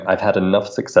I've had enough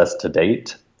success to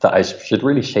date that I should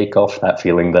really shake off that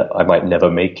feeling that I might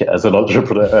never make it as an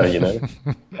entrepreneur.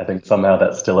 I think somehow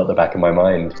that's still at the back of my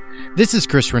mind. This is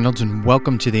Chris Reynolds, and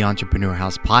welcome to the Entrepreneur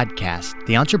House podcast.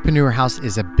 The Entrepreneur House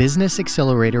is a business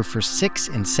accelerator for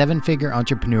 6- and 7-figure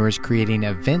entrepreneurs creating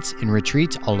events and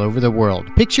retreats all over the world.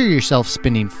 Picture yourself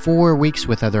spending 4 weeks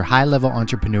with other high-level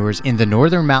entrepreneurs in the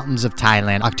northern mountains of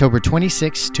Thailand, October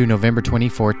 26 to November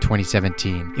 24,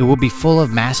 2017. It will be full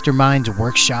of masterminds,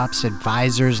 workshops,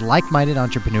 advisors, like-minded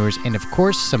entrepreneurs, and of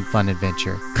course, some fun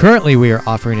adventure. Currently, we are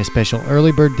offering a special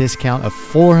early bird discount of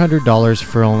 $400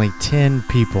 for only 10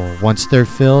 people. Once they're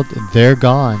filled, they're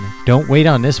gone. Don't wait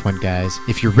on this one, guys.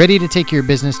 If you're ready to take your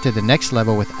business to the next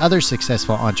level with other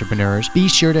successful entrepreneurs, be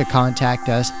sure to contact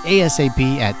us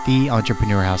ASAP at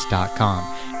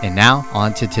theentrepreneurhouse.com. And now,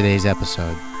 on to today's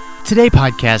episode. Today,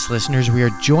 podcast listeners, we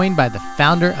are joined by the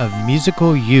founder of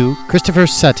Musical You, Christopher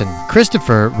Sutton.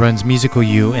 Christopher runs Musical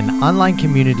You, an online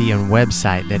community and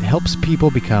website that helps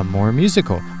people become more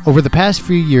musical. Over the past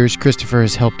few years, Christopher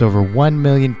has helped over 1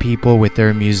 million people with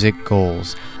their music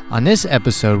goals. On this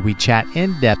episode, we chat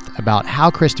in depth about how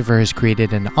Christopher has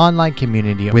created an online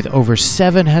community with over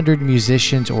 700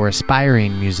 musicians or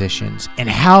aspiring musicians, and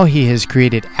how he has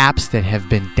created apps that have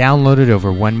been downloaded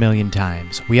over 1 million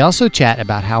times. We also chat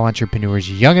about how entrepreneurs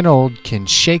young and old can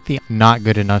shake the not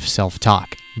good enough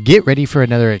self-talk. Get ready for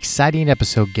another exciting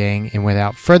episode, gang, and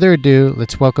without further ado,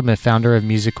 let's welcome the founder of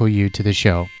Musical You to the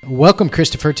show. Welcome,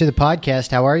 Christopher, to the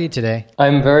podcast. How are you today?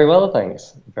 I'm very well,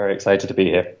 thanks. Very excited to be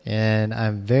here. And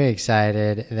I'm very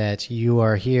excited that you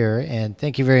are here, and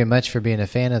thank you very much for being a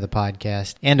fan of the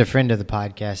podcast and a friend of the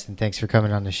podcast, and thanks for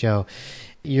coming on the show.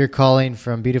 You're calling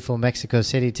from beautiful Mexico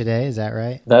City today, is that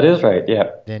right? That is right,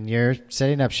 yeah. Then you're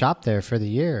setting up shop there for the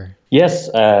year. Yes,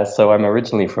 so I'm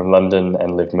originally from London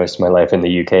and lived most of my life in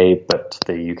the UK, but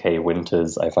the UK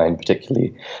winters I find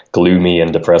particularly gloomy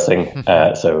and depressing,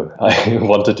 so I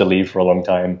wanted to leave for a long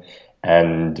time,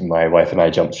 and my wife and I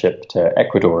jumped ship to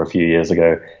Ecuador a few years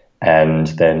ago, and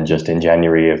then just in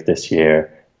January of this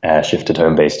year, shifted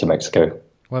home base to Mexico.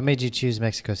 What made you choose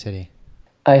Mexico City?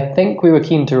 I think we were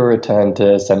keen to return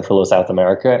to Central or South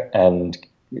America and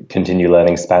continue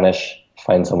learning Spanish,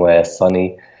 find somewhere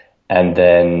sunny. And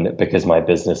then because my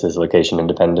business is location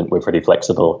independent, we're pretty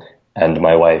flexible. And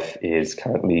my wife is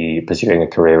currently pursuing a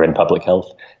career in public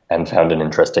health and found an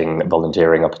interesting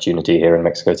volunteering opportunity here in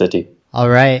Mexico City. All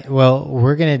right. Well,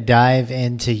 we're going to dive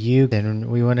into you,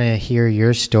 and we want to hear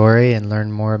your story and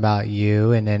learn more about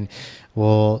you. And then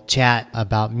we'll chat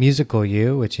about Musical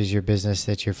You, which is your business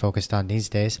that you're focused on these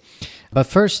days. But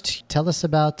first, tell us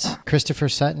about Christopher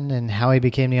Sutton and how he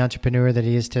became the entrepreneur that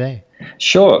he is today.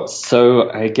 Sure.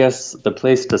 So I guess the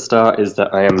place to start is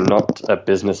that I am not a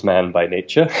businessman by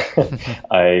nature.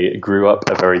 I grew up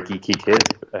a very geeky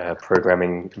kid,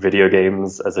 programming video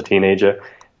games as a teenager,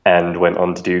 and went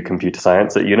on to do computer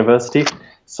science at university.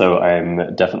 So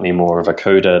I'm definitely more of a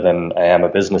coder than I am a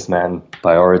businessman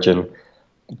by origin.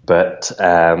 But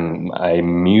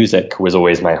music was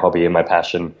always my hobby and my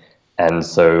passion. And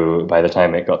so by the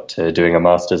time it got to doing a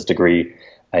master's degree,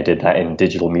 I did that in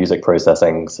digital music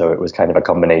processing. So it was kind of a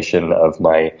combination of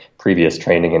my previous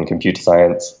training in computer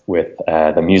science with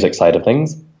the music side of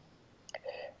things.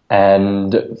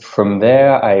 And from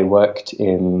there, I worked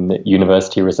in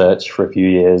university research for a few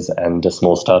years and a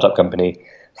small startup company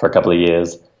for a couple of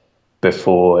years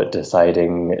before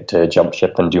deciding to jump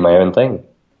ship and do my own thing.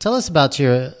 Tell us about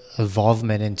your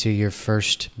involvement into your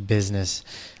first business.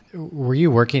 Were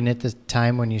you working at the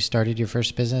time when you started your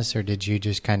first business, or did you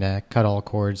just kind of cut all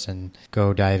cords and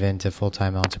go dive into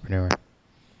full-time entrepreneur?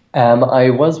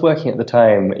 I was working at the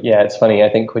time. Yeah, it's funny. I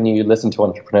think when you listen to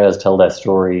entrepreneurs tell their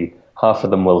story, half of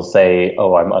them will say,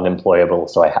 oh, I'm unemployable,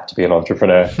 so I had to be an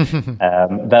entrepreneur.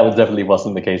 That definitely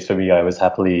wasn't the case for me. I was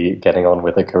happily getting on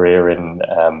with a career in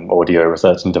audio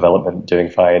research and development, doing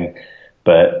fine.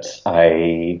 But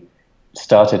I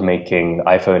started making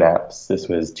iPhone apps. This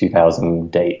was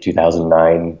 2008,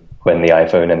 2009, when the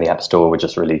iPhone and the App Store were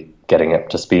just really getting up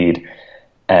to speed.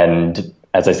 And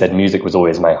as I said, music was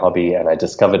always my hobby, and I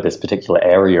discovered this particular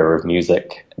area of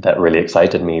music that really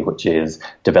excited me, which is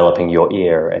developing your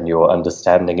ear and your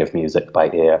understanding of music by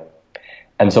ear.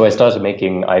 And so I started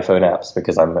making iPhone apps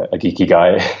because I'm a geeky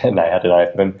guy and I had an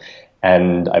iPhone,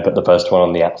 and I put the first one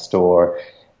on the App Store.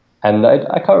 And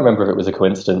I can't remember if it was a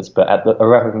coincidence, but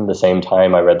around the same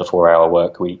time, I read The 4-Hour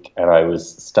Work Week, and I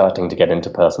was starting to get into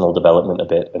personal development a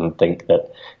bit and think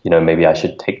that, maybe I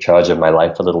should take charge of my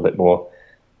life a little bit more.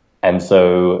 And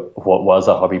so what was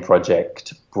a hobby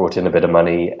project brought in a bit of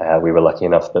money. We were lucky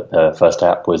enough that the first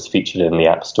app was featured in the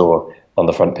App Store on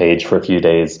the front page for a few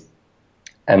days.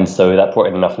 And so that brought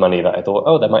in enough money that I thought,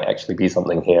 oh, there might actually be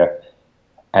something here.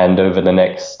 And over the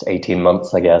next 18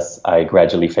 months, I guess, I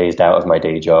gradually phased out of my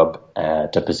day job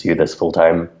to pursue this full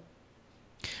time.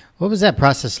 What was that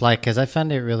process like? Because I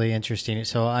found it really interesting.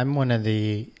 So I'm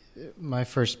my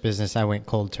first business, I went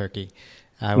cold turkey.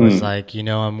 I was like,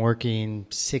 I'm working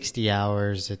 60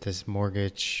 hours at this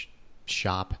mortgage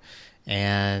shop.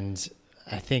 And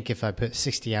I think if I put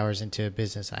 60 hours into a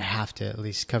business, I have to at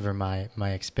least cover my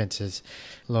expenses.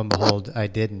 Lo and behold, I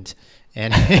didn't.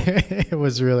 And it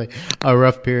was really a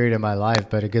rough period of my life,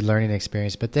 but a good learning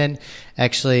experience. But then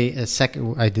actually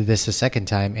I did this a second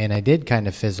time, and I did kind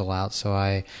of fizzle out. So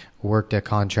I worked a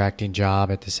contracting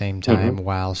job at the same time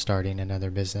while starting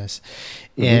another business.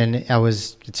 And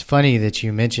it's funny that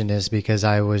you mentioned this, because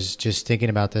I was just thinking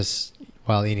about this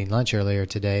while eating lunch earlier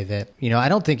today, that, I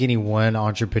don't think any one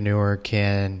entrepreneur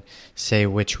can say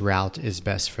which route is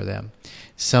best for them.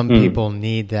 Some people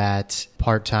need that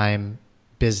part-time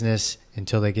business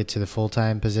until they get to the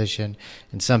full-time position,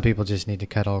 and some people just need to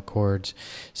cut all cords.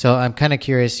 So I'm kind of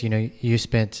curious, you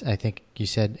spent, I think you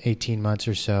said 18 months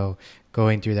or so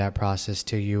going through that process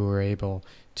till you were able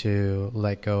to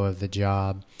let go of the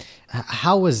job.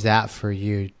 How was that for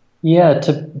you? Yeah,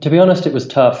 to be honest, it was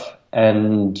tough.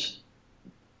 And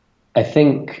I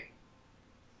think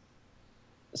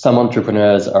some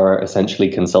entrepreneurs are essentially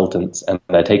consultants, and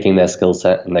they're taking their skill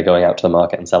set and they're going out to the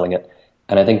market and selling it.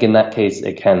 And I think in that case,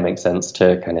 it can make sense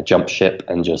to kind of jump ship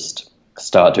and just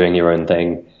start doing your own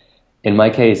thing. In my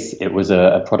case, it was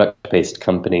a product-based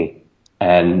company.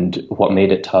 And what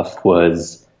made it tough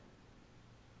was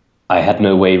I had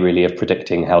no way really of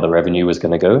predicting how the revenue was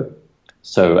going to go.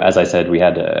 So as I said, we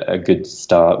had a good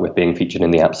start with being featured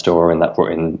in the App Store, and that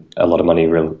brought in a lot of money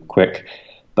real quick.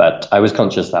 But I was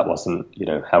conscious that wasn't,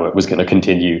 how it was going to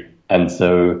continue. And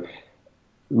so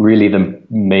really the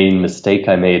main mistake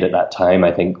I made at that time,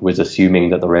 I think, was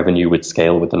assuming that the revenue would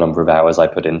scale with the number of hours I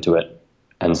put into it.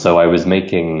 And so I was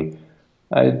making,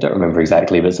 I don't remember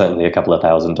exactly, but certainly a couple of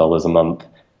 $1,000s a month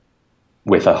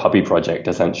with a hobby project,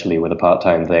 essentially, with a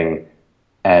part-time thing.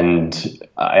 And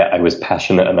I was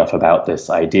passionate enough about this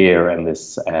idea and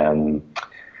this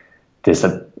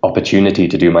opportunity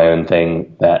to do my own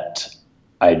thing that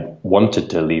I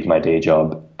wanted to leave my day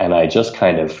job. And I just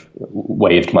kind of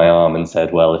waved my arm and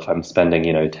said, well, if I'm spending,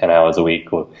 10 hours a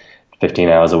week or 15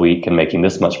 hours a week and making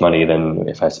this much money, then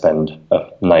if I spend a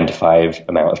 9 to 5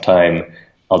 amount of time,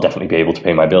 I'll definitely be able to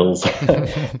pay my bills.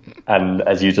 And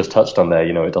as you just touched on there,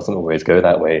 it doesn't always go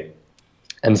that way.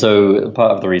 And so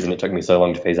part of the reason it took me so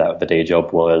long to phase out of the day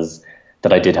job was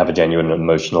that I did have a genuine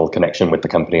emotional connection with the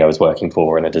company I was working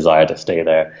for and a desire to stay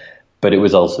there. But it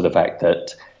was also the fact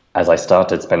that as I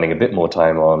started spending a bit more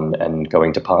time on and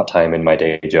going to part-time in my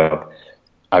day job,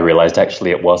 I realized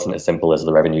actually it wasn't as simple as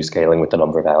the revenue scaling with the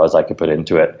number of hours I could put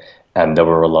into it. And there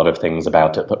were a lot of things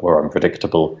about it that were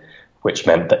unpredictable, which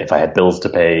meant that if I had bills to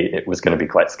pay, it was going to be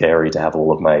quite scary to have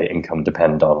all of my income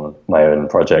depend on my own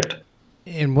project.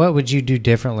 And what would you do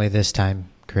differently this time,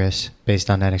 Chris,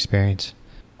 based on that experience?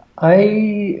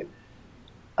 I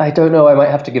don't know. I might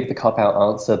have to give the cop-out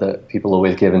answer that people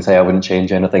always give and say I wouldn't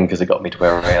change anything because it got me to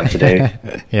where I am today.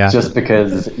 Yeah. Just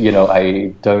because,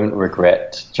 I don't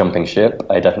regret jumping ship.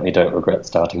 I definitely don't regret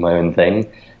starting my own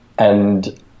thing.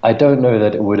 And I don't know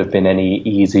that it would have been any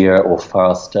easier or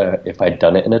faster if I'd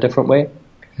done it in a different way.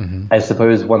 Mm-hmm. I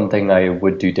suppose one thing I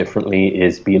would do differently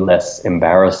is be less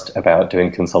embarrassed about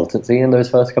doing consultancy in those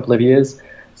first couple of years.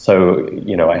 So,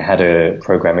 I had a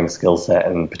programming skill set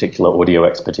and particular audio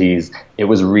expertise. It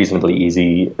was reasonably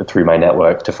easy through my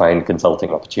network to find consulting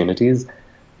opportunities.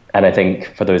 And I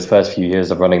think for those first few years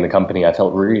of running the company, I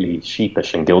felt really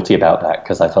sheepish and guilty about that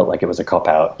because I felt like it was a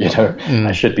cop-out.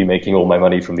 I should be making all my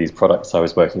money from these products I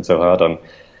was working so hard on.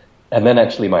 And then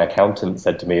actually my accountant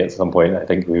said to me at some point, I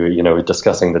think we were,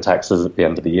 discussing the taxes at the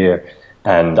end of the year.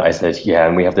 And I said, yeah,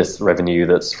 and we have this revenue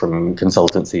that's from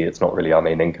consultancy. It's not really our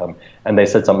main income. And they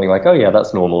said something like, oh, yeah,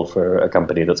 that's normal for a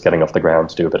company that's getting off the ground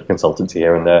to do a bit of consultancy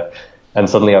here and there. And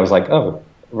suddenly I was like, oh,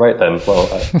 right then. Well,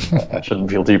 I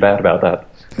shouldn't feel too bad about that.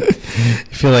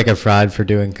 You feel like a fraud for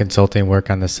doing consulting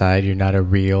work on the side. You're not a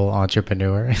real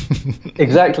entrepreneur.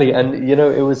 Exactly. And,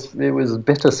 it was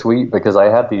bittersweet because I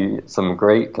had some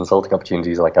great consulting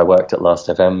opportunities. Like I worked at Last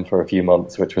FM for a few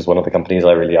months, which was one of the companies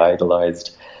I really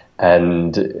idolized.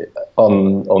 And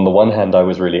on the one hand, I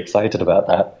was really excited about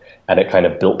that. And it kind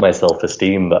of built my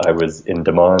self-esteem that I was in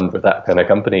demand with that kind of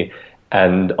company.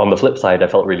 And on the flip side, I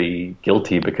felt really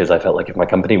guilty because I felt like if my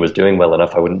company was doing well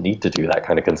enough, I wouldn't need to do that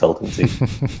kind of consultancy.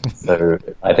 So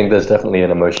I think there's definitely an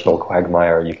emotional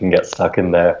quagmire. You can get stuck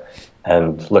in there.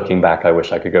 And looking back, I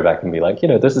wish I could go back and be like,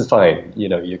 this is fine.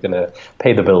 You're going to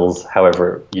pay the bills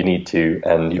however you need to,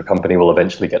 and your company will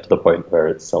eventually get to the point where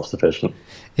it's self-sufficient.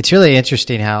 It's really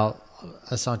interesting how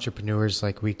us entrepreneurs,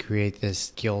 like, we create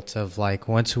this guilt of like,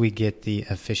 once we get the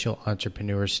official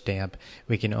entrepreneur stamp,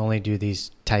 we can only do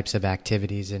these types of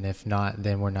activities, and if not,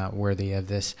 then we're not worthy of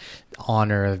this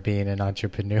honor of being an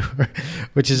entrepreneur,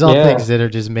 which is all things that are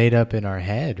just made up in our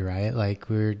head, right? Like,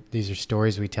 these are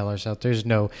stories we tell ourselves. There's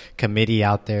no committee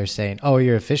out there saying, oh,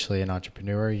 you're officially an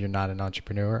entrepreneur, you're not an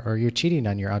entrepreneur, or you're cheating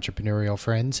on your entrepreneurial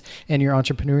friends and your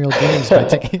entrepreneurial dreams by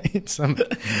taking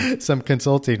some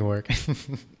consulting work.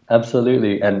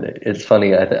 Absolutely. And it's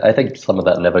funny, I think some of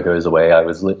that never goes away. I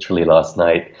was literally last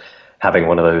night having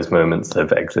one of those moments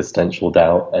of existential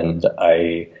doubt, and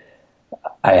I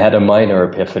had a minor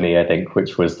epiphany, I think,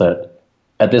 which was that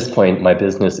at this point, my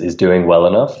business is doing well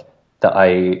enough that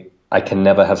I can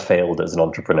never have failed as an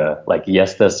entrepreneur. Like,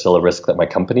 yes, there's still a risk that my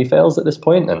company fails at this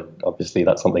point, and obviously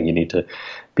that's something you need to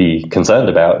be concerned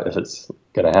about if it's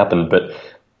going to happen. But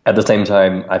at the same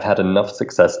time, I've had enough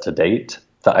success to date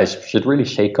that I should really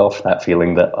shake off that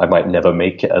feeling that I might never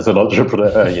make it as an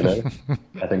entrepreneur,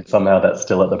 I think somehow that's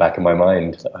still at the back of my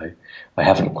mind. I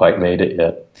haven't quite made it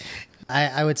yet.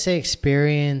 I would say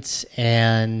experience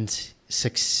and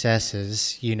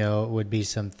successes, would be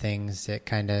some things that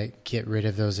kind of get rid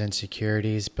of those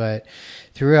insecurities. But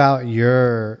throughout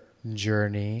your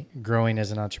journey growing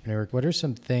as an entrepreneur, what are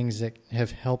some things that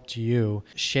have helped you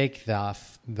shake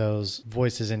off those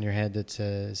voices in your head that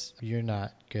says you're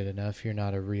not good enough, you're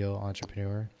not a real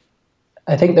entrepreneur?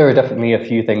 I think there are definitely a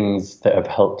few things that have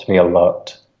helped me a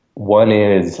lot. One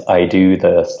is I do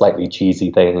the slightly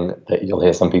cheesy thing that you'll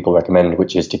hear some people recommend,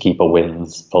 which is to keep a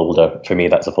wins folder. For me,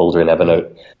 that's a folder in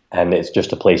Evernote. And it's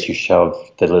just a place you shove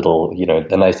the little,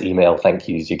 the nice email thank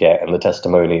yous you get and the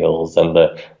testimonials and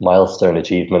the milestone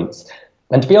achievements.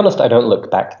 And to be honest, I don't look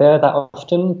back there that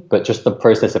often, but just the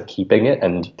process of keeping it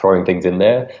and throwing things in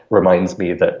there reminds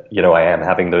me that, I am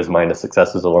having those minor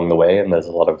successes along the way, and there's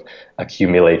a lot of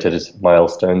accumulated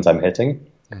milestones I'm hitting.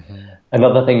 Mm-hmm.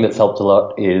 Another thing that's helped a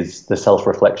lot is the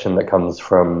self-reflection that comes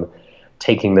from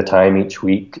taking the time each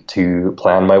week to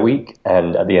plan my week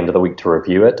and at the end of the week to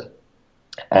review it.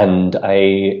 And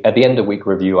at the end of week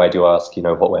review, I do ask,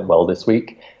 what went well this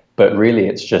week. But really,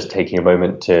 it's just taking a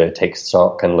moment to take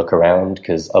stock and look around,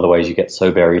 because otherwise you get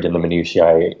so buried in the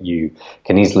minutiae, you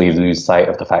can easily lose sight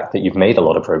of the fact that you've made a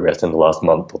lot of progress in the last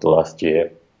month or the last year.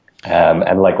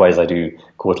 And likewise, I do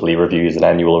quarterly reviews and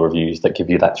annual reviews that give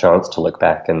you that chance to look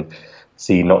back and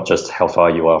see not just how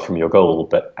far you are from your goal,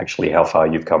 but actually how far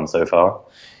you've come so far.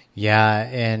 Yeah,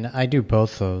 and I do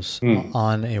both those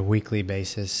on a weekly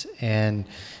basis. And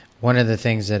one of the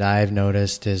things that I've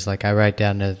noticed is, like, I write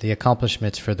down the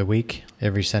accomplishments for the week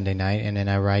every Sunday night, and then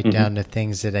I write down the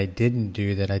things that I didn't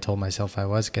do that I told myself I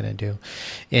was going to do.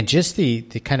 And just the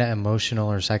kind of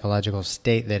emotional or psychological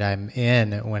state that I'm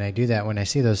in when I do that, when I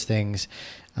see those things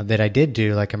that I did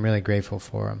do, like, I'm really grateful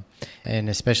for them. And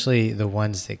especially the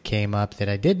ones that came up that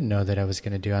I didn't know that I was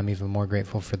going to do, I'm even more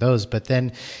grateful for those. But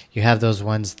then you have those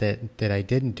ones that I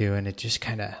didn't do, and it just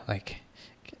kind of, like,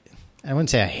 I wouldn't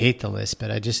say I hate the list, but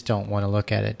I just don't want to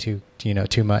look at it too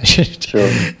much. Sure.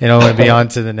 I want to be on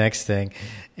to the next thing.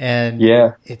 And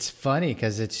it's funny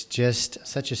because it's just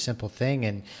such a simple thing.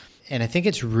 And I think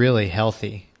it's really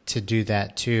healthy to do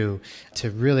that too,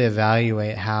 to really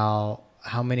evaluate how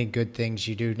many good things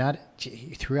you do, not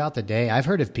throughout the day. I've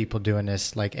heard of people doing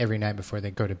this, like, every night before they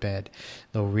go to bed.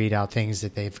 They'll read out things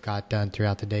that they've got done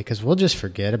throughout the day, because we'll just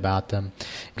forget about them.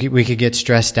 We could get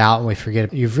stressed out and we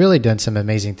forget. You've really done some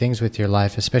amazing things with your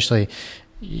life, especially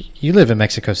you live in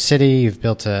Mexico City. You've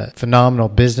built a phenomenal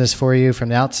business for you from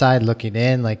the outside looking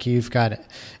in. Like, you've got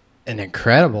an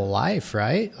incredible life,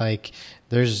 right? Like,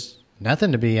 there's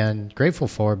nothing to be ungrateful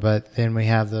for, but then we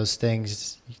have those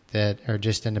things that are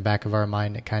just in the back of our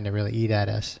mind that kind of really eat at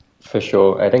us. For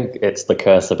sure. I think it's the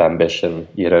curse of ambition.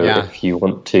 If you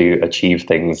want to achieve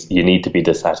things, you need to be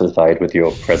dissatisfied with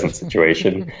your present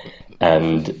situation.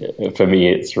 And for me,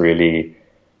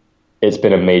 it's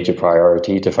been a major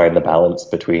priority to find the balance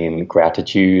between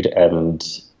gratitude and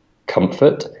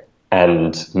comfort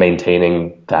and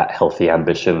maintaining that healthy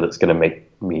ambition that's going to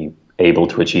make me able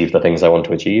to achieve the things I want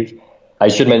to achieve. I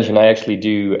should mention, I actually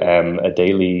do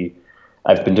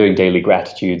I've been doing daily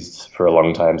gratitudes for a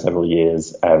long time, several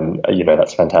years, and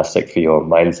that's fantastic for your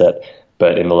mindset.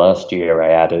 But in the last year,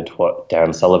 I added what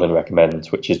Dan Sullivan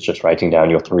recommends, which is just writing down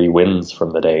your 3 wins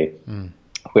from the day.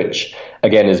 which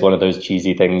again is one of those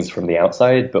cheesy things from the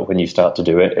outside, but when you start to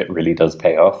do it, it really does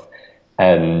pay off.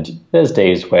 And there's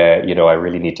days where, I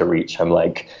really need to reach. I'm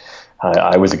like,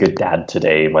 I was a good dad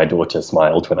today. My daughter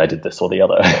smiled when I did this or the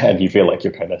other. And you feel like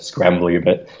you're kind of scrambling a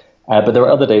bit. But there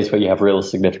are other days where you have real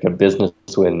significant business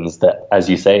wins that, as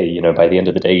you say, by the end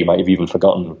of the day, you might have even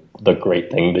forgotten the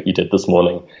great thing that you did this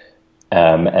morning.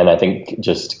 And I think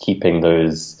just keeping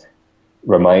those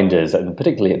reminders, and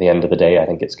particularly at the end of the day, I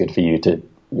think it's good for you to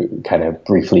kind of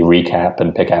briefly recap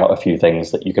and pick out a few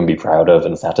things that you can be proud of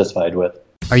and satisfied with.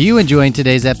 Are you enjoying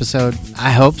today's episode?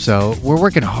 I hope so. We're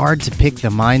working hard to pick the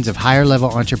minds of higher level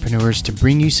entrepreneurs to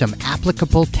bring you some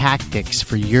applicable tactics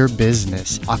for your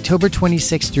business. October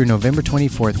 26th through November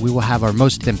 24th, we will have our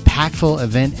most impactful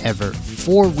event ever.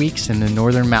 4 weeks in the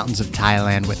northern mountains of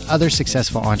Thailand with other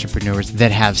successful entrepreneurs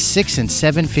that have 6 and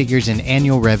 7 figures in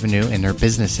annual revenue in their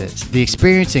businesses. The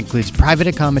experience includes private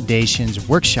accommodations,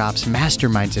 workshops,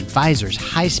 masterminds, advisors,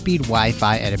 high-speed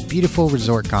Wi-Fi at a beautiful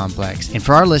resort complex. And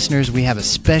for our listeners, we have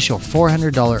a special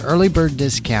 $400 early bird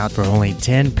discount for only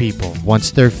 10 people.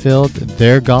 Once they're filled,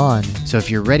 they're gone. So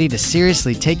if you're ready to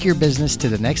seriously take your business to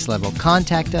the next level,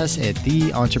 contact us at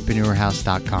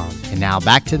theentrepreneurhouse.com. And now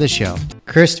back to the show.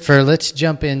 Christopher, let's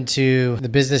jump into the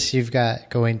business you've got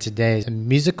going today.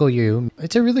 Musical You.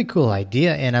 It's a really cool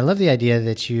idea. And I love the idea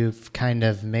that you've kind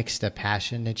of mixed a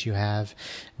passion that you have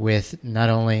with not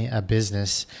only a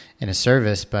business and a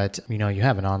service, but you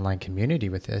have an online community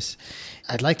with this.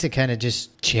 I'd like to kind of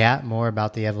just chat more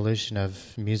about the evolution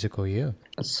of Musical You.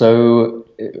 So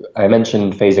I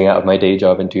mentioned phasing out of my day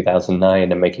job in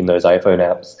 2009 and making those iPhone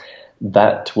apps.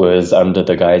 That was under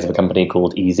the guise of a company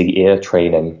called Easy Ear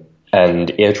Training.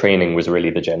 And ear training was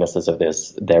really the genesis of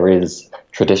this. There is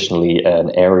traditionally an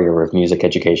area of music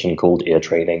education called ear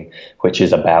training, which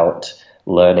is about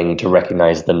learning to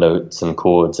recognize the notes and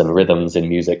chords and rhythms in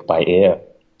music by ear.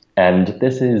 And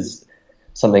this is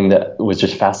something that was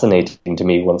just fascinating to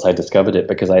me once I discovered it,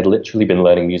 because I'd literally been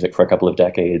learning music for a couple of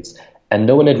decades and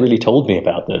no one had really told me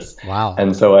about this. Wow.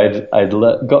 And so I'd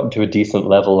gotten to a decent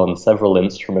level on several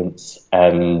instruments,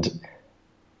 and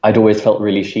I'd always felt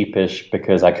really sheepish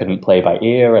because I couldn't play by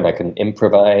ear and I couldn't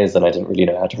improvise and I didn't really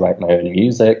know how to write my own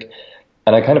music.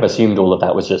 And I kind of assumed all of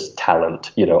that was just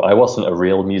talent. I wasn't a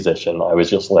real musician. I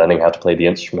was just learning how to play the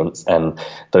instruments. And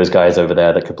those guys over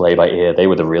there that could play by ear, they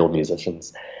were the real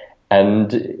musicians.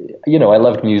 And, I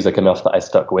loved music enough that I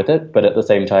stuck with it. But at the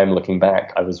same time, looking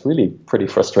back, I was really pretty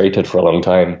frustrated for a long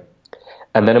time.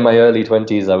 And then in my early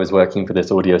 20s, I was working for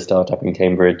this audio startup in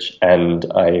Cambridge, and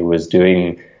I was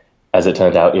doing, as it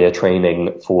turned out, ear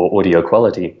training for audio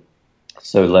quality.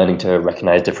 So learning to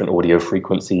recognize different audio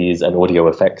frequencies and audio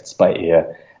effects by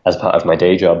ear as part of my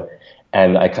day job.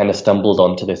 And I kind of stumbled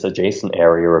onto this adjacent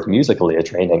area of musical ear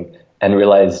training and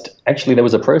realized actually there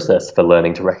was a process for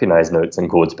learning to recognize notes and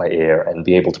chords by ear and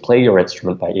be able to play your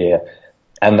instrument by ear.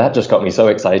 And that just got me so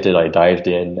excited. I dived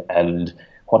in, and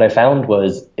what I found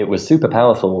was it was super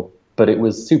powerful, but it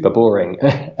was super boring.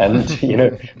 And,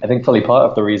 I think probably part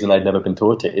of the reason I'd never been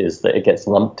taught it is that it gets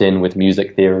lumped in with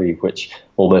music theory, which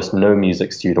almost no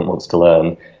music student wants to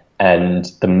learn. And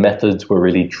the methods were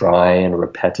really dry and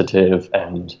repetitive.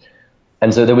 And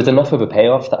so there was enough of a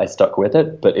payoff that I stuck with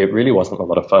it, but it really wasn't a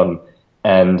lot of fun.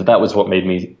 And that was what made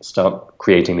me start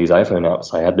creating these iPhone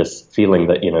apps. I had this feeling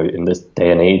that, in this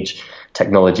day and age,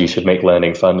 technology should make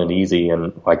learning fun and easy.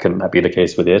 And why couldn't that be the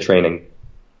case with ear training?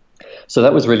 So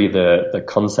that was really the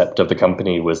concept of the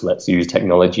company, was let's use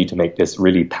technology to make this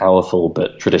really powerful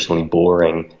but traditionally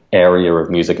boring area of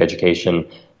music education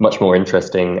much more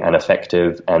interesting and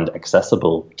effective and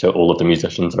accessible to all of the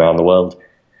musicians around the world.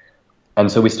 And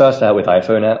so we started out with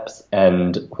iPhone apps,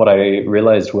 and what I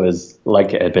realized was,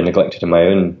 like it had been neglected in my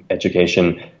own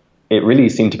education, it really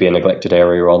seemed to be a neglected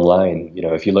area online.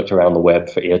 If you looked around the web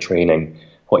for ear training,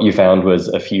 what you found was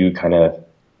a few kind of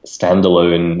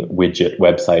standalone widget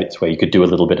websites where you could do a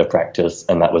little bit of practice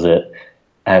and that was it,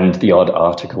 and the odd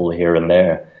article here and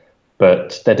there.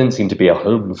 But there didn't seem to be a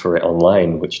home for it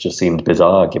online, which just seemed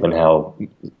bizarre given how,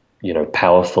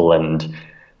 powerful and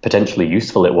potentially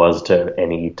useful it was to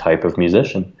any type of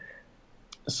musician.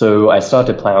 So I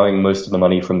started plowing most of the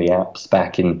money from the apps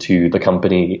back into the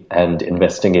company and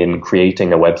investing in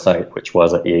creating a website, which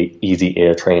was at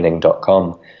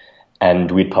easyeartraining.com.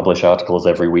 And we'd publish articles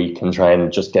every week and try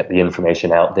and just get the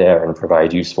information out there and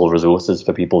provide useful resources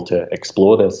for people to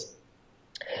explore this.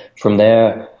 From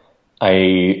there,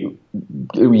 we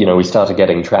started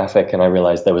getting traffic, and I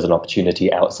realized there was an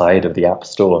opportunity outside of the App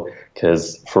Store,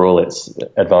 because for all its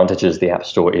advantages, the App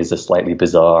Store is a slightly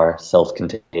bizarre,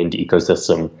 self-contained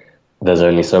ecosystem. There's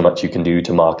only so much you can do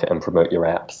to market and promote your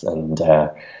apps. And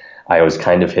I was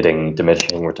kind of hitting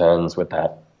diminishing returns with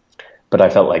that. But I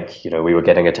felt like, we were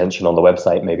getting attention on the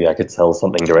website. Maybe I could sell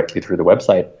something directly through the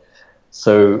website.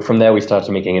 So from there, we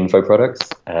started making info products,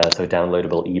 so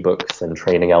downloadable ebooks and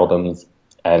training albums.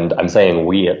 And I'm saying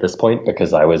we at this point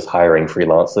because I was hiring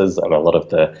freelancers and a lot of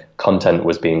the content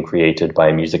was being created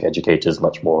by music educators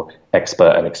much more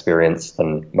expert and experienced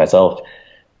than myself,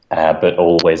 but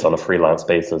always on a freelance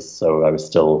basis. So I was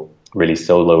still really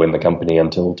solo in the company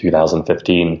until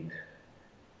 2015.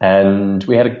 And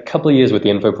we had a couple of years with the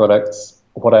info products.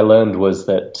 What I learned was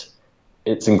that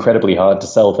it's incredibly hard to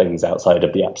sell things outside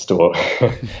of the App Store.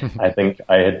 I think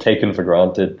I had taken for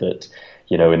granted that,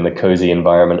 in the cozy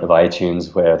environment of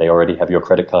iTunes where they already have your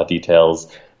credit card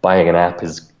details, buying an app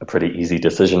is a pretty easy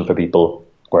decision for people.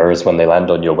 Whereas when they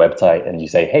land on your website and you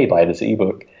say, hey, buy this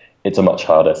ebook, it's a much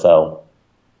harder sell.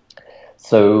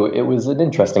 So it was an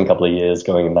interesting couple of years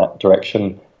going in that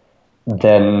direction.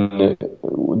 Then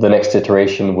the next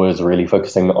iteration was really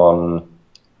focusing on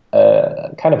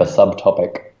kind of a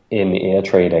subtopic in ear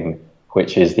training,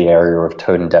 which is the area of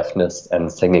tone deafness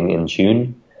and singing in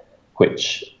tune,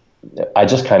 which I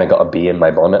just kind of got a bee in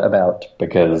my bonnet about,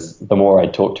 because the more I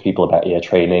talked to people about ear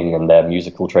training and their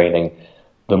musical training,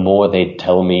 the more they'd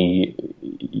tell me,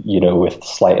 with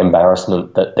slight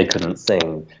embarrassment that they couldn't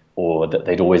sing or that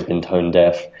they'd always been tone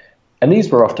deaf. And these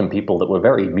were often people that were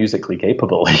very musically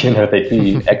capable. They'd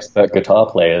be expert guitar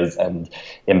players and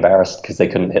embarrassed because they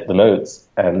couldn't hit the notes.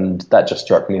 And that just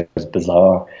struck me as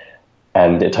bizarre.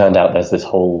 And it turned out there's this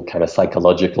whole kind of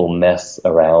psychological mess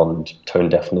around tone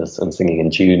deafness and singing in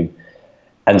tune.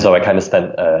 And so I kind of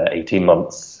spent 18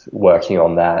 months working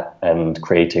on that and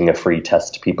creating a free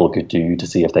test people could do to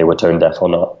see if they were tone deaf or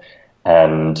not.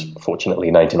 And fortunately,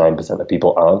 99% of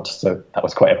people aren't. So that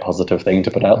was quite a positive thing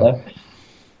to put out there.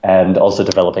 And also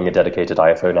developing a dedicated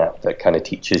iPhone app that kind of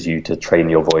teaches you to train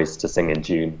your voice to sing in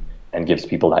tune and gives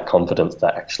people that confidence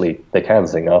that actually they can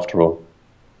sing after all.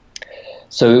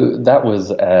 So that was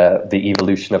the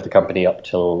evolution of the company up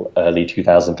till early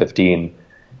 2015,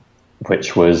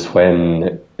 which was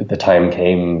when the time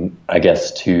came, I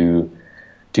guess, to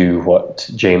do what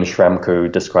James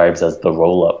Schramko describes as the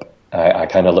roll-up. I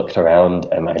kind of looked around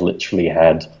and I literally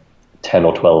had 10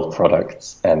 or 12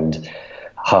 products and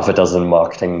half a dozen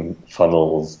marketing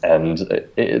funnels, and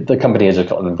the company has just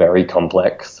gotten very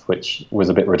complex, which was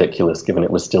a bit ridiculous given it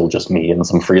was still just me and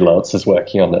some freelancers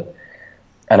working on it.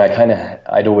 And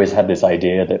I'd always had this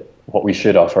idea that what we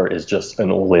should offer is just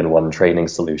an all-in-one training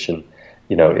solution.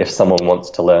 If someone wants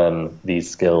to learn these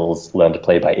skills, learn to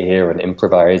play by ear and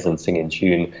improvise and sing in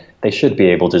tune, they should be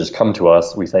able to just come to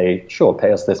us. We say, sure,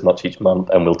 pay us this much each month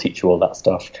and we'll teach you all that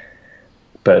stuff.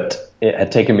 But it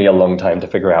had taken me a long time to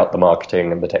figure out the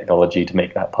marketing and the technology to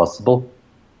make that possible.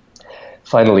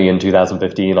 Finally, in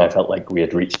 2015, I felt like we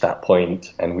had reached that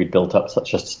point and we'd built up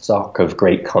such a stock of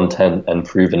great content and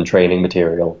proven training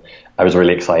material. I was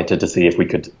really excited to see if we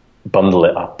could bundle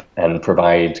it up and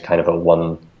provide kind of a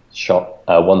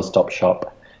one-stop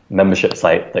shop membership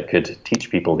site that could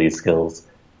teach people these skills.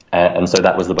 And so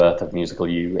that was the birth of Musical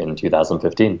You in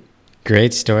 2015.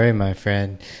 Great story, my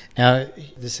friend. Now,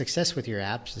 the success with your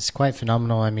apps is quite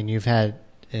phenomenal. I mean, you've had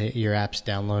your apps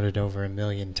downloaded over 1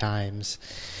 million times.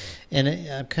 And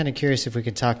I'm kind of curious if we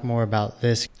could talk more about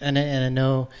this. And I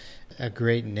know a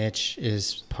great niche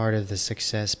is part of the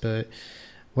success, but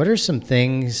what are some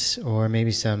things or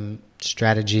maybe some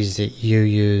strategies that you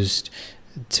used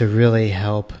to really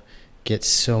help get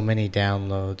so many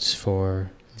downloads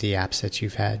for the apps that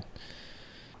you've had?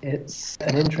 It's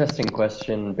an interesting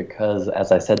question because,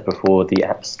 as I said before, the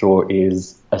App Store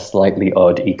is a slightly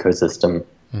odd ecosystem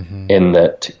in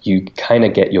that you kind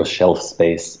of get your shelf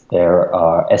space. There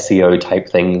are SEO type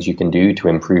things you can do to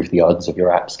improve the odds of your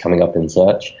apps coming up in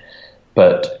search.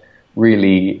 But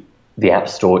really, the App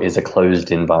Store is a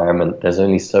closed environment. There's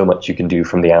only so much you can do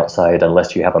from the outside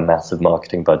unless you have a massive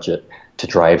marketing budget to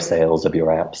drive sales of your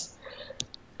apps.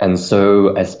 And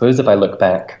so I suppose if I look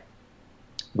back,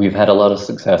 we've had a lot of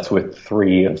success with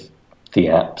 3 of the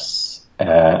apps.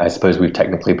 I suppose we've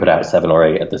technically put out 7 or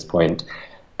 8 at this point.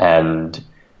 And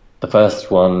the first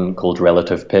one, called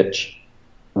Relative Pitch,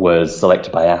 was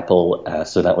selected by Apple.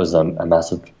 So that was a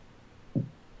massive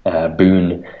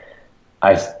boon.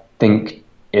 I think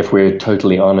if we're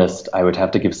totally honest, I would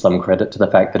have to give some credit to the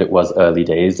fact that it was early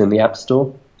days in the App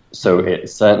Store. So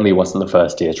it certainly wasn't the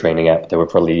first ear training app. There were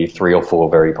probably 3 or 4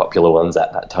 very popular ones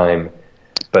at that time.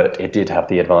 But it did have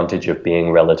the advantage of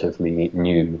being relatively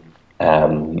new.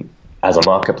 As a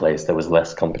marketplace, there was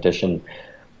less competition.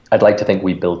 I'd like to think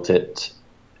we built it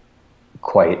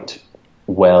quite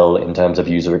well in terms of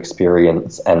user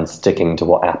experience and sticking to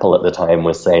what Apple at the time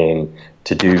was saying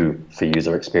to do for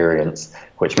user experience,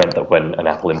 which meant that when an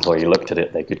Apple employee looked at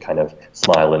it, they could kind of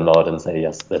smile and nod and say,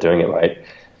 yes, they're doing it right.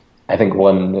 I think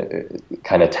one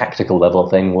kind of tactical level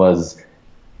thing was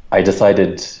I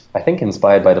decided, I think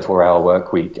inspired by the 4-Hour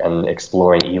Work Week and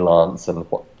exploring Elance and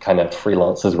what kind of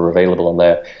freelancers were available on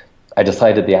there, I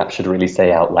decided the app should really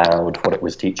say out loud what it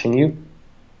was teaching you.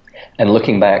 And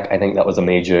looking back, I think that was a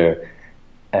major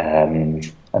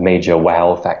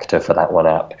wow factor for that one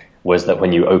app, was that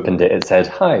when you opened it, it said,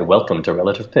 "Hi, welcome to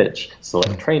Relative Pitch.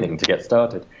 Select training to get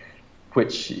started,"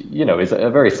 which, you know, is a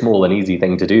very small and easy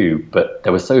thing to do. But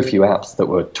there were so few apps that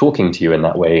were talking to you in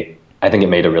that way. I think it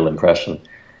made a real impression.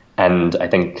 And I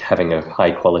think having a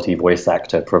high quality voice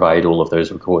actor provide all of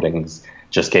those recordings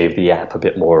just gave the app a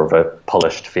bit more of a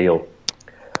polished feel.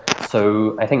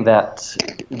 So I think that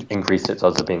increased its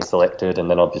odds of being selected. And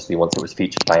then obviously once it was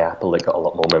featured by Apple, it got a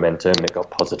lot more momentum. It got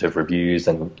positive reviews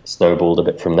and snowballed a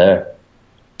bit from there.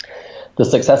 The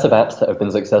successive apps that have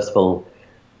been successful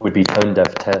would be Tone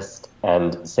Deaf Test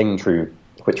and Sing True,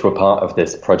 which were part of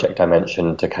this project I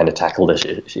mentioned to kind of tackle this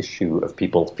issue of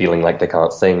people feeling like they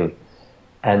can't sing.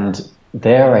 And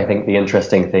there, I think the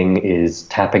interesting thing is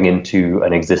tapping into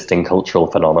an existing cultural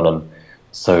phenomenon.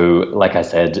 So, like I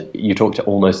said, you talk to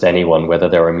almost anyone, whether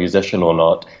they're a musician or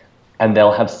not, and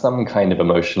they'll have some kind of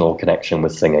emotional connection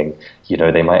with singing. You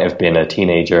know, they might have been a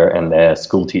teenager and their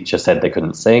school teacher said they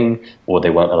couldn't sing, or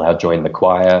they weren't allowed to join the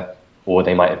choir, or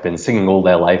they might have been singing all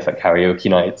their life at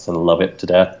karaoke nights and love it to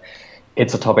death.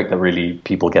 It's a topic that really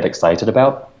people get excited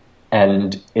about.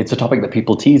 And it's a topic that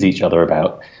people tease each other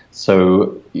about.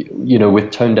 So, you know,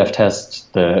 with Tone Deaf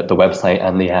Test, the website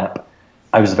and the app,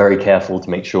 I was very careful to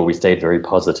make sure we stayed very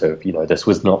positive. You know, this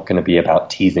was not going to be about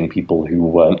teasing people who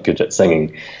weren't good at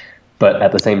singing. But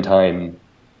at the same time,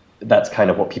 that's kind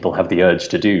of what people have the urge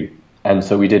to do. And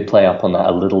so we did play up on that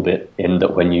a little bit in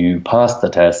that when you pass the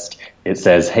test, it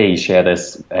says, hey, share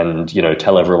this and, you know,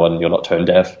 tell everyone you're not tone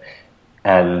deaf.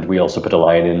 And we also put a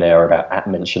line in there about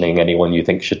mentioning anyone you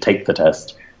think should take the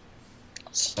test.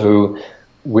 So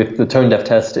with the Tone Deaf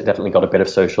Test, it definitely got a bit of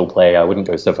social play. I wouldn't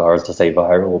go so far as to say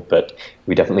viral, but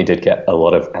we definitely did get a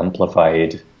lot of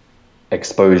amplified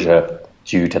exposure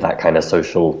due to that kind of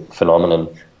social phenomenon.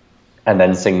 And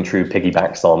then Sing True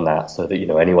piggybacks on that so that, you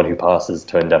know, anyone who passes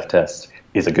Tone Deaf Test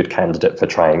is a good candidate for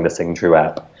trying the Sing True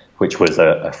app, which was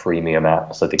a freemium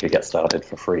app, so they could get started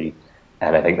for free.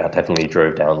 And I think that definitely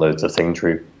drove downloads of Sing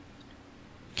True.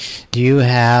 Do you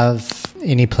have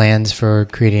any plans for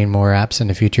creating more apps in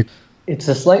the future? It's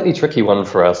a slightly tricky one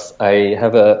for us. I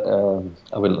have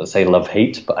I wouldn't say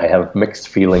love-hate, but I have mixed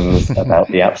feelings about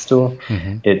the App Store.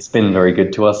 Mm-hmm. It's been very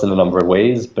good to us in a number of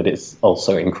ways, but it's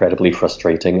also incredibly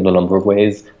frustrating in a number of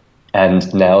ways.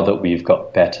 And now that we've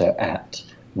got better at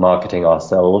marketing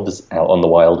ourselves out on the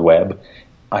wild web,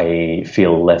 I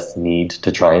feel less need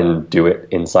to try and do it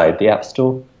inside the App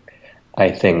Store. I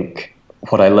think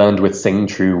what I learned with Sing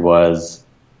True was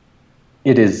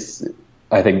it is,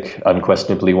 I think,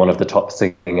 unquestionably one of the top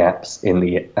singing apps in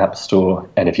the App Store.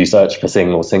 And if you search for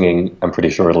sing or singing, I'm pretty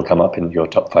sure it'll come up in your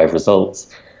top 5 results.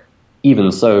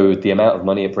 Even so, the amount of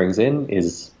money it brings in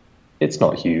it's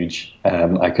not huge.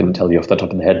 I couldn't tell you off the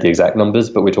top of the head the exact numbers,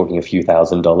 but we're talking a few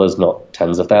 $1,000s, not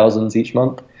tens of thousands each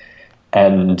month.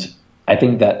 And I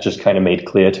think that just kind of made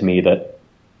clear to me that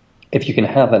if you can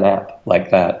have an app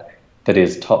like that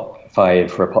is top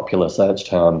 5 for a popular search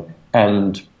term,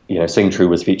 and you know, Sing True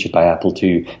was featured by Apple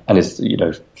too, and is, you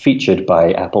know, featured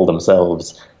by Apple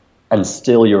themselves, and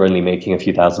still you're only making a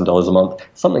few $1,000s a month,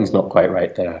 something's not quite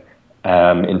right there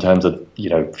in terms of, you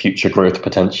know, future growth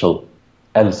potential.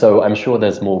 And so I'm sure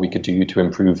there's more we could do to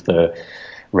improve the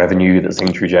revenue that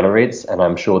Sing True generates, and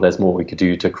I'm sure there's more we could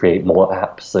do to create more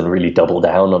apps and really double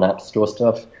down on App Store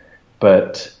stuff.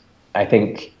 But I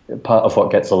think part of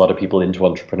what gets a lot of people into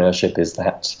entrepreneurship is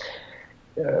that,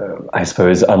 I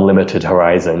suppose, unlimited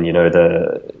horizon, you know,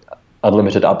 the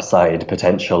unlimited upside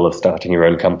potential of starting your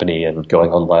own company and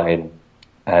going online.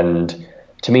 And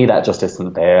to me, that just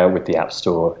isn't there with the App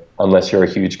Store. Unless you're a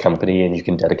huge company and you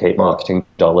can dedicate marketing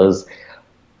dollars,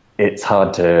 it's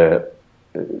hard to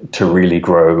really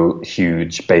grow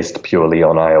huge based purely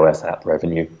on iOS app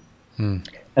revenue.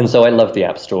 And so I love the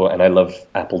App Store and I love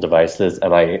Apple devices,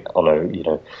 and I, on a, you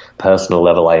know, personal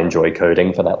level, I enjoy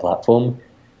coding for that platform.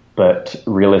 But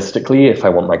realistically, if I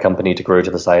want my company to grow to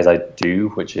the size I do,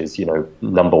 which is, you know,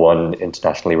 #1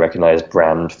 internationally recognized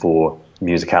brand for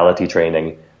musicality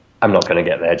training, I'm not going to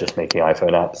get there just making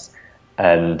iPhone apps.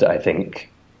 And I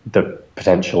think the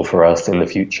potential for us in the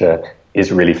future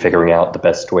is really figuring out the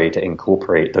best way to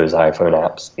incorporate those iPhone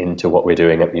apps into what we're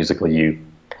doing at Musical.ly.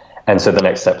 And so the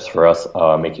next steps for us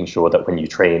are making sure that when you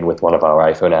train with one of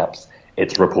our iPhone apps,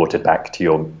 it's reported back to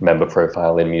your member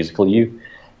profile in Musical U,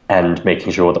 and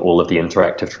making sure that all of the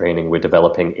interactive training we're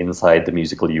developing inside the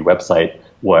Musical U website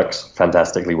works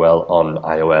fantastically well on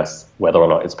iOS, whether or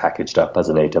not it's packaged up as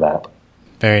a native app.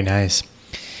 Very nice.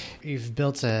 You've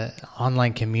built an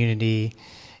online community,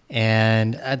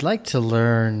 and I'd like to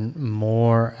learn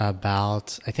more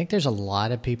about, I think there's a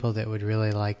lot of people that would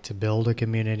really like to build a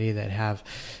community that have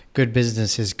good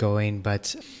businesses going,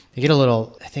 but they get a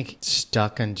little, I think,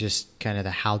 stuck on just kind of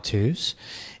the how-tos.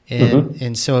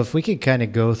 And so if we could kind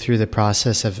of go through the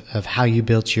process of how you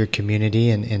built your community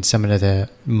and some of the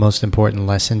most important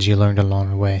lessons you learned along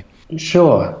the way.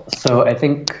 Sure. So I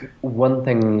think one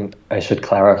thing I should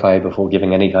clarify before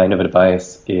giving any kind of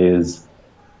advice is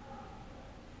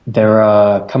there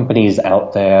are companies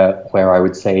out there where I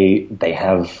would say they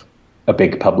have a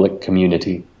big public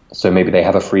community. So maybe they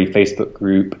have a free Facebook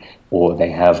group, or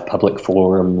they have public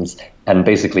forums, and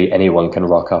basically anyone can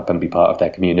rock up and be part of their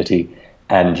community.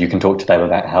 And you can talk to them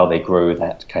about how they grow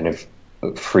that kind of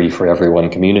free for everyone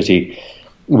community.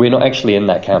 We're not actually in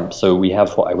that camp. So we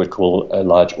have what I would call a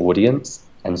large audience.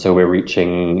 And so we're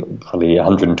reaching probably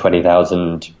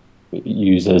 120,000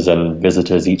 users and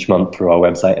visitors each month through our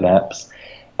website and apps.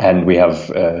 And we have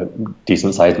a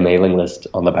decent sized mailing list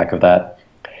on the back of that.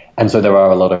 And so there are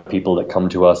a lot of people that come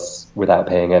to us without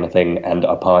paying anything and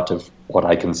are part of what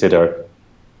I consider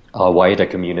our wider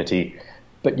community.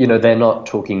 But, you know, they're not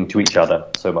talking to each other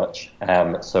so much.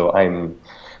 So I'm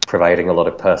providing a lot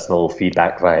of personal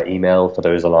feedback via email for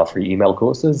those on our free email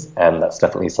courses. And that's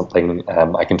definitely something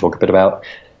I can talk a bit about.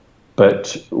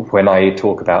 But when I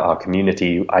talk about our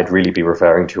community, I'd really be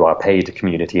referring to our paid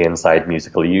community inside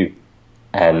Musical U.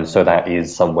 And so that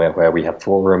is somewhere where we have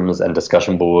forums and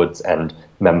discussion boards and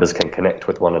members can connect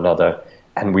with one another.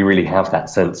 And we really have that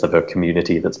sense of a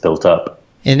community that's built up.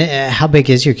 And how big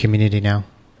is your community now?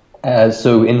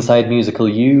 So inside Musical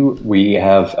U, we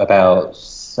have about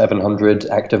 700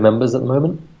 active members at the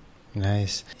moment.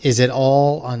 Nice. Is it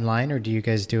all online, or do you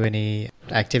guys do any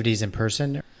activities in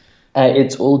person?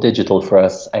 It's all digital for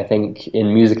us. I think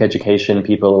in music education,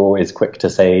 people are always quick to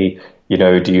say, you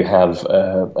know, do you have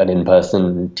an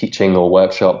in-person teaching or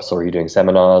workshops, or are you doing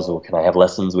seminars, or can I have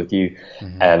lessons with you?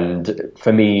 Mm-hmm. And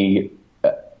for me,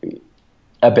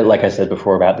 a bit like I said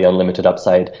before about the unlimited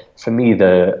upside, for me,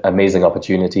 the amazing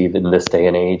opportunity in this day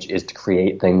and age is to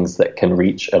create things that can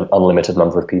reach an unlimited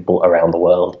number of people around the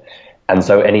world. And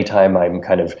so anytime I'm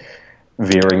kind of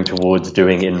veering towards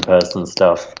doing in-person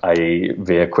stuff, I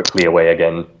veer quickly away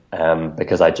again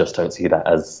because I just don't see that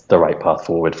as the right path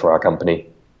forward for our company.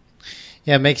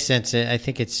 Yeah, it makes sense. I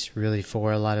think it's really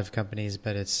for a lot of companies,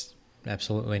 but it's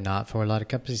absolutely not for a lot of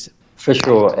companies. For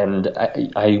sure, and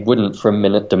I wouldn't for a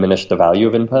minute diminish the value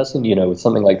of in-person. You know, with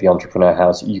something like the Entrepreneur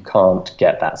House, you can't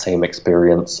get that same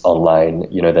experience online.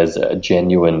 You know, there's a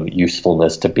genuine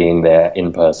usefulness to being there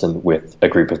in person with a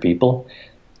group of people.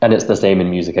 And it's the same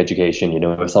in music education. You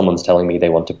know, if someone's telling me they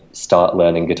want to start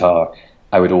learning guitar,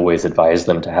 I would always advise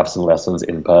them to have some lessons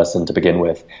in person to begin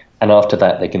with. And after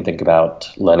that, they can think about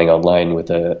learning online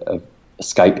with a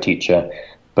Skype teacher.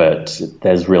 But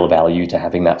there's real value to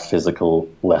having that physical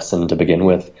lesson to begin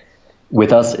with.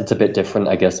 With us, it's a bit different,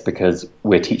 I guess, because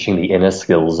we're teaching the inner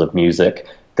skills of music.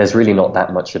 There's really not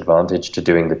that much advantage to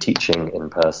doing the teaching in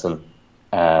person.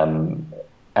 And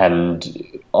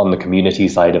on the community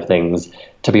side of things,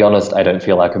 to be honest, I don't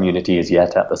feel our community is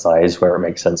yet at the size where it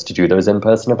makes sense to do those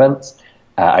in-person events.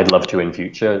 I'd love to in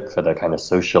future for the kind of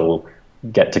social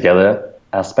get-together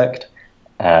aspect.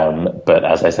 But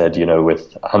as I said, you know,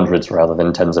 with hundreds rather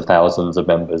than tens of thousands of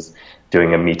members,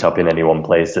 doing a meetup in any one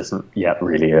place isn't yet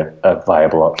really a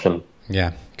viable option.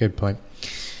 Yeah, good point.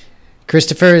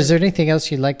 Christopher, is there anything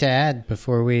else you'd like to add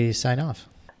before we sign off?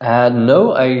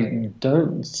 No, I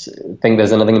don't think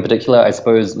there's anything in particular. I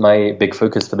suppose my big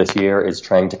focus for this year is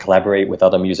trying to collaborate with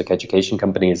other music education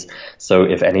companies. So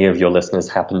if any of your listeners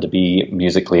happen to be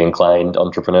musically inclined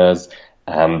entrepreneurs,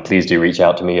 please do reach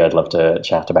out to me. I'd love to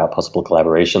chat about possible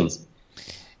collaborations.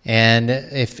 And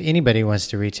if anybody wants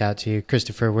to reach out to you,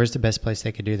 Christopher, where's the best place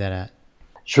they could do that at?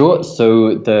 Sure.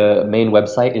 So the main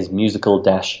website is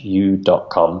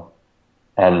musical-u.com,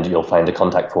 and you'll find a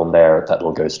contact form there that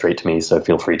will go straight to me. So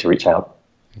feel free to reach out.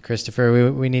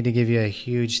 Christopher, we need to give you a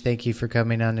huge thank you for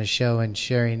coming on the show and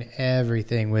sharing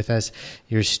everything with us,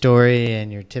 your story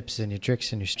and your tips and your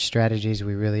tricks and your strategies.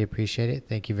 We really appreciate it.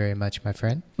 Thank you very much, my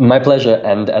friend. My pleasure.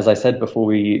 And as I said before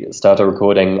we started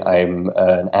recording, I'm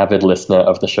an avid listener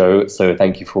of the show. So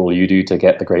thank you for all you do to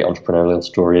get the great entrepreneurial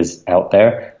stories out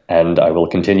there. And I will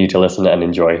continue to listen and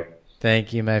enjoy.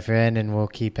 Thank you, my friend, and we'll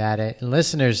keep at it. And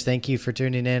listeners, thank you for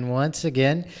tuning in once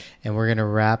again, and we're going to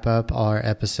wrap up our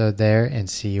episode there and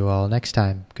see you all next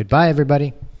time. Goodbye,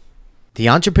 everybody. The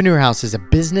Entrepreneur House is a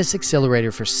business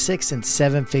accelerator for 6- and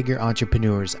 7-figure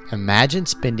entrepreneurs. Imagine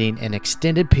spending an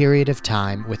extended period of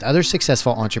time with other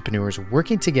successful entrepreneurs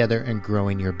working together and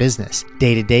growing your business.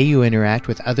 Day to day, you interact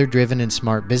with other driven and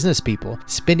smart business people.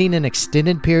 Spending an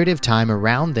extended period of time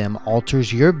around them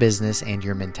alters your business and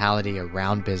your mentality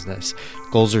around business.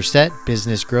 Goals are set,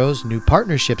 business grows, new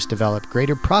partnerships develop,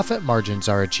 greater profit margins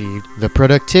are achieved, the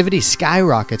productivity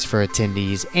skyrockets for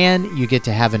attendees, and you get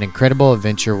to have an incredible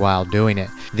adventure while doing it.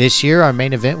 This year, our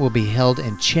main event will be held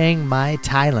in Chiang Mai,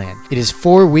 Thailand. It is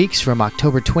 4 weeks from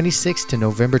October 26th to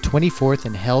November 24th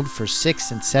and held for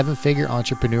 6- and 7-figure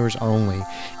entrepreneurs only.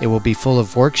 It will be full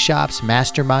of workshops,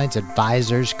 masterminds,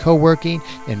 advisors, co-working,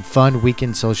 and fun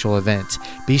weekend social events.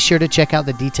 Be sure to check out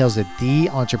the details at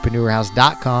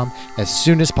theentrepreneurhouse.com as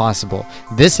soon as possible.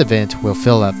 This event will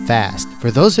fill up fast. For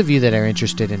those of you that are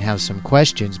interested and have some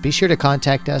questions, be sure to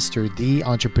contact us through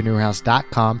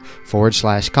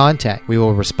theentrepreneurhouse.com/contact. We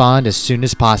will respond as soon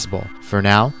as possible. For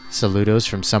now, saludos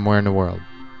from somewhere in the world.